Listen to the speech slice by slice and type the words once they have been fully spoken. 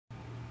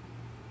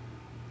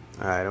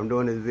Alright, I'm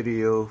doing this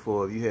video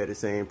for if you had the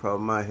same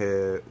problem I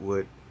had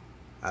with,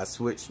 I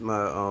switched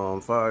my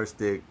Fire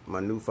Stick, my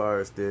new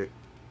Fire Stick,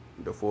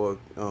 the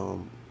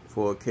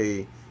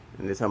 4K,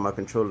 and this is how my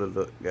controller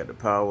look. Got the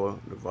power,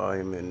 the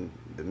volume, and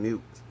the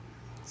mute.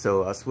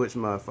 So I switched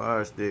my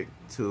Fire Stick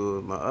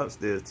to my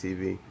upstairs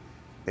TV,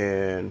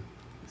 and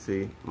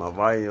see, my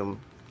volume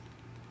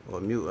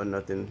or mute or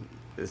nothing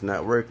is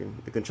not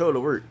working. The controller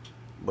worked,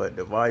 but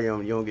the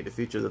volume, you don't get the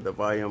features of the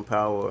volume,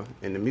 power,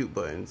 and the mute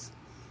buttons.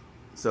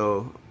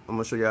 So I'm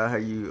gonna show y'all how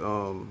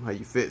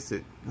you fix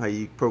it, how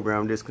you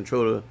program this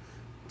controller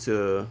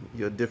to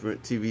your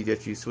different TV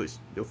that you switch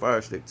your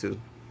Fire Stick to.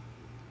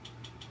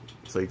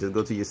 So you just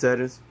go to your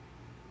settings,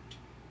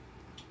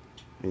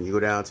 and you go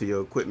down to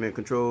your equipment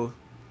control.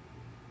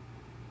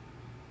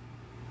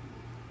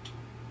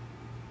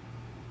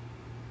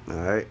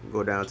 Alright,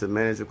 go down to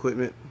manage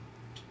equipment,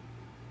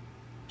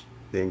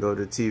 then go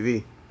to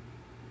TV.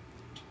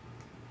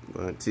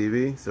 Go on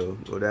TV, so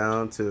go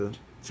down to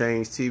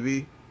change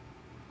TV.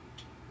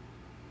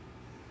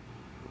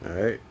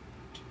 Alright,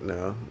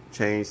 now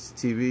change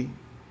TV.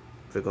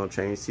 Click on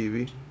change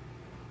TV.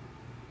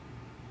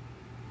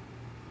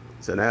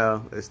 So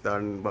now it's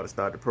about to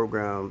start to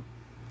program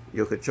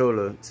your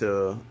controller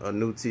to a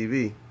new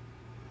TV.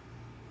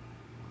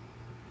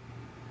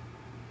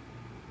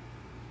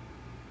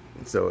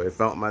 So it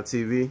found my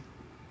TV.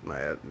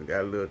 I got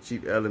a little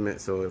cheap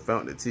element, so it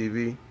found the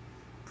TV.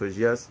 Push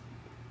yes.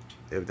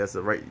 If that's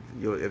your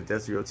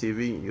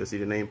TV, you'll see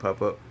the name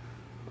pop up.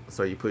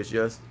 So you push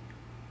yes.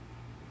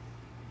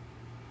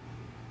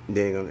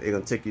 Then it's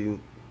gonna take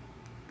you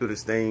through the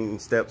same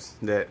steps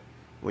that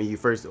when you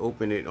first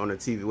open it on the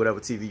TV, whatever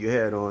TV you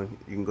had on,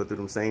 you can go through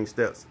them same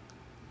steps.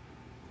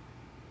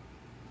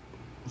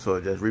 So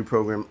just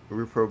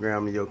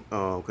reprogram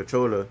your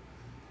controller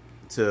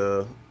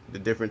to the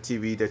different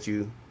TV that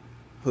you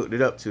hooked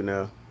it up to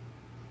now.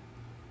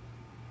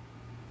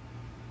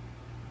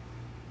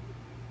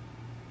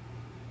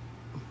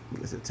 I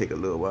guess it'll take a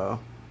little while.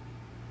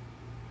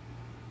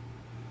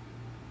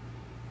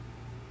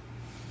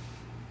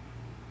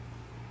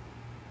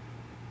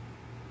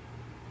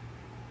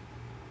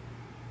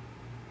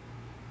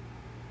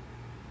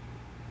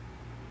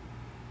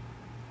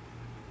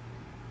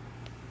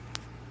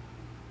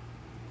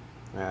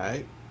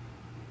 Alright,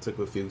 took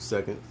a few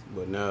seconds,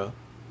 but now,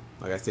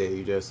 like I said,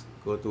 you just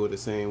go through it the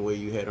same way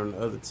you had on the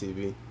other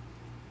TV.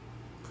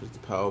 Push the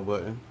power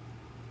button.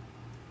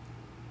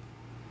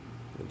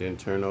 It didn't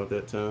turn off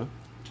that time.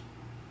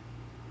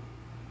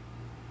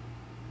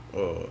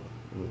 Oh,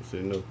 let me see,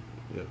 no.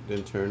 Yep,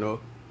 didn't turn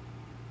off.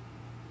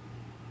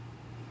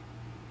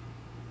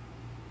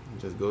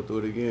 Just go through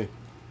it again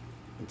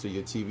until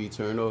your TV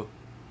turn off.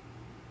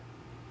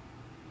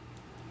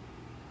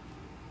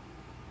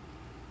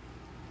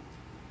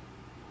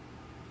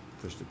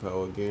 Push the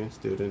power again,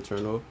 still didn't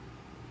turn off.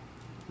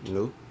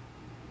 Nope.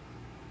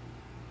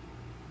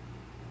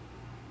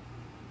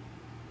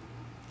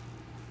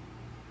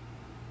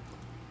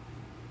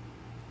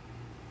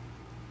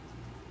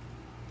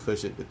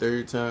 Push it the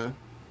third time.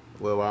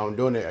 Well, while I'm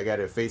doing it, I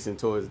got it facing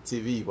towards the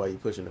TV while you're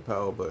pushing the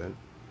power button.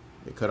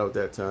 It cut out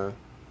that time.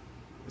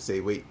 Say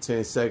wait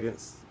 10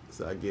 seconds.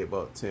 So I get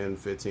about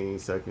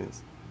 10-15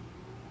 seconds.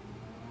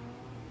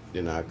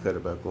 Then I cut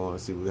it back on and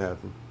see what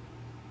happened.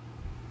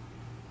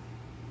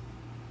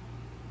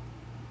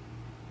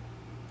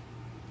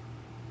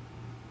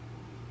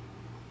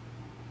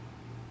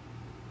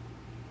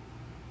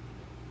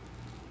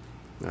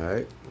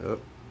 Alright, yep.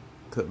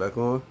 Cut back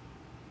on.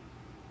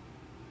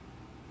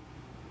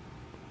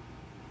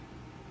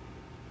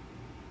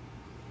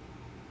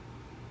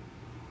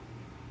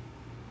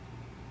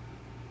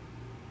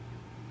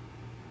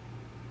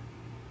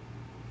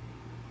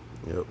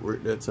 Yep,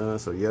 worked that time,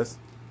 so yes.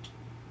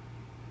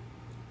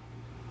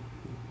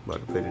 About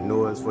to play the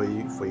noise for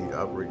you to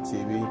operate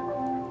TV.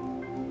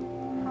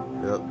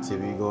 Yep,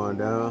 TV going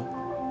down.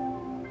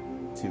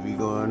 TV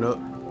going up.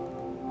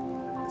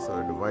 So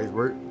the device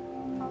worked.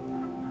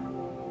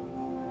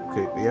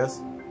 Click yes.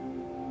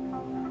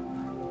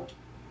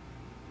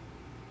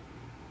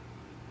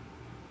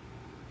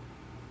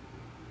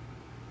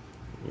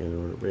 You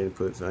know, the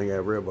input, so I ain't got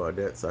to worry about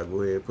that. So I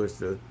go ahead and push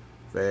the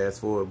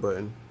fast forward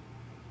button.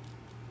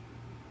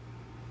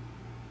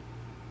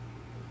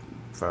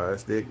 Fire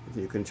Stick,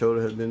 your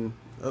controller has been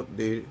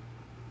updated.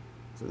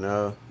 So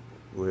now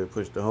go ahead and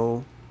push the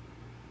home.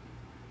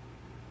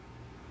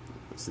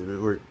 Let's see if it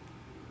works.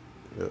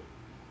 Yep,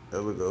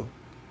 there we go.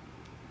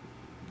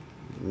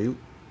 Mute.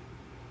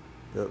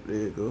 Yep, there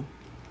you go.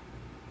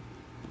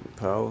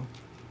 Power.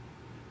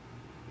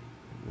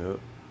 Yep.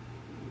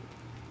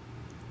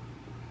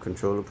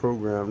 Controller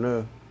program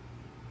now.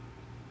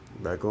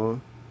 Back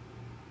on.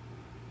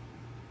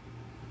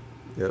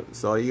 Yep,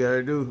 that's all you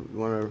gotta do. You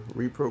wanna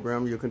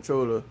reprogram your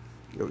controller,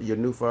 your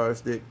new Fire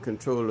Stick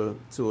controller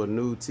to a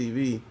new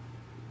TV.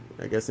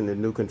 I guess in the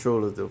new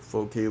controllers, the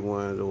 4K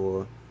ones,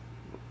 or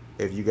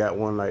if you got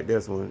one like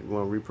this one, you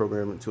wanna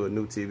reprogram it to a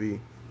new TV,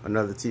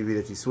 another TV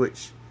that you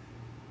switch.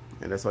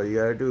 And that's all you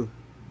gotta do.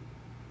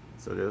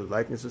 So just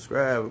like and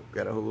subscribe.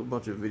 Got a whole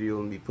bunch of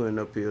videos me putting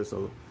up here,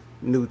 so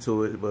new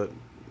to it, but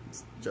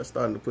just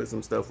starting to put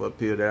some stuff up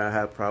here that I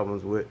have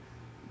problems with,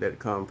 that a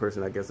common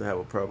person I guess I have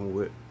a problem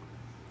with.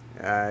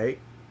 Alright,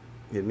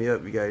 hit me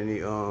up. You got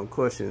any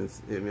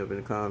questions, hit me up in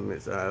the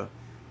comments. I'll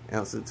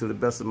answer to the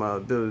best of my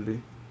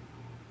ability.